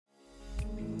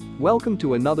Welcome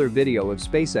to another video of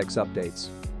SpaceX updates.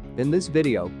 In this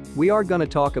video, we are gonna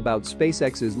talk about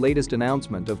SpaceX's latest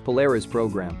announcement of Polaris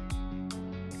program.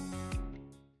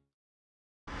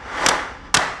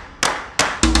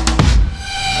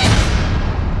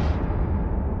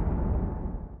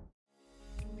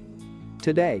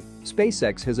 Today,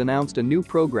 SpaceX has announced a new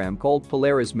program called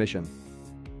Polaris Mission.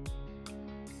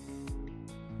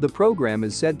 The program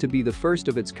is said to be the first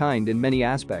of its kind in many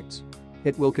aspects.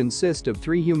 It will consist of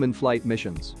 3 human flight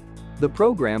missions. The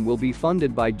program will be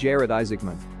funded by Jared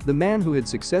Isaacman, the man who had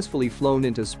successfully flown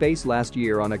into space last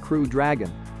year on a Crew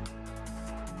Dragon.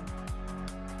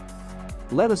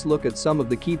 Let us look at some of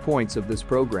the key points of this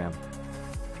program.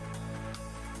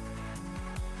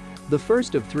 The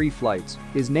first of 3 flights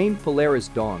is named Polaris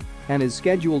Dawn and is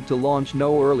scheduled to launch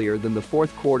no earlier than the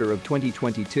 4th quarter of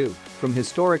 2022 from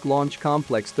historic Launch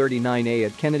Complex 39A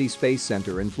at Kennedy Space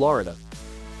Center in Florida.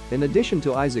 In addition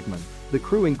to Isaacman, the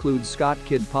crew includes Scott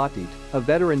Kidd-Petit, a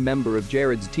veteran member of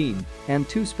Jared's team, and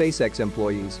 2 SpaceX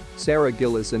employees, Sarah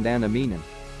Gillis and Anna Meenan.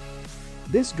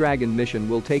 This Dragon mission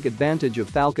will take advantage of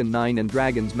Falcon 9 and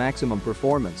Dragon's maximum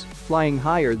performance, flying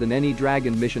higher than any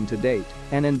Dragon mission to date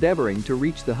and endeavoring to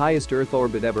reach the highest Earth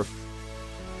orbit ever.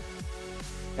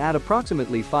 At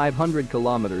approximately 500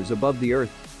 kilometers above the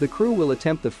Earth, the crew will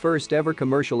attempt the first ever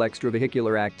commercial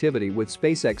extravehicular activity with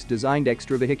SpaceX-designed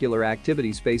extravehicular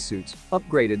activity spacesuits,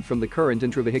 upgraded from the current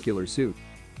intravehicular suit.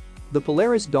 The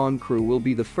Polaris Dawn crew will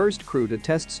be the first crew to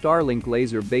test Starlink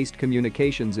laser-based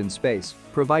communications in space,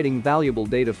 providing valuable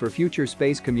data for future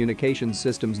space communications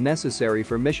systems necessary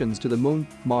for missions to the Moon,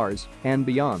 Mars, and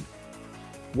beyond.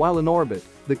 While in orbit,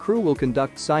 the crew will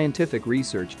conduct scientific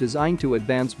research designed to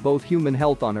advance both human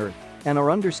health on Earth and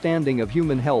our understanding of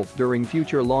human health during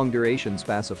future long-duration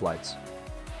spaceflights.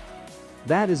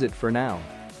 That is it for now.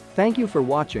 Thank you for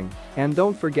watching, and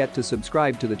don't forget to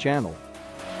subscribe to the channel.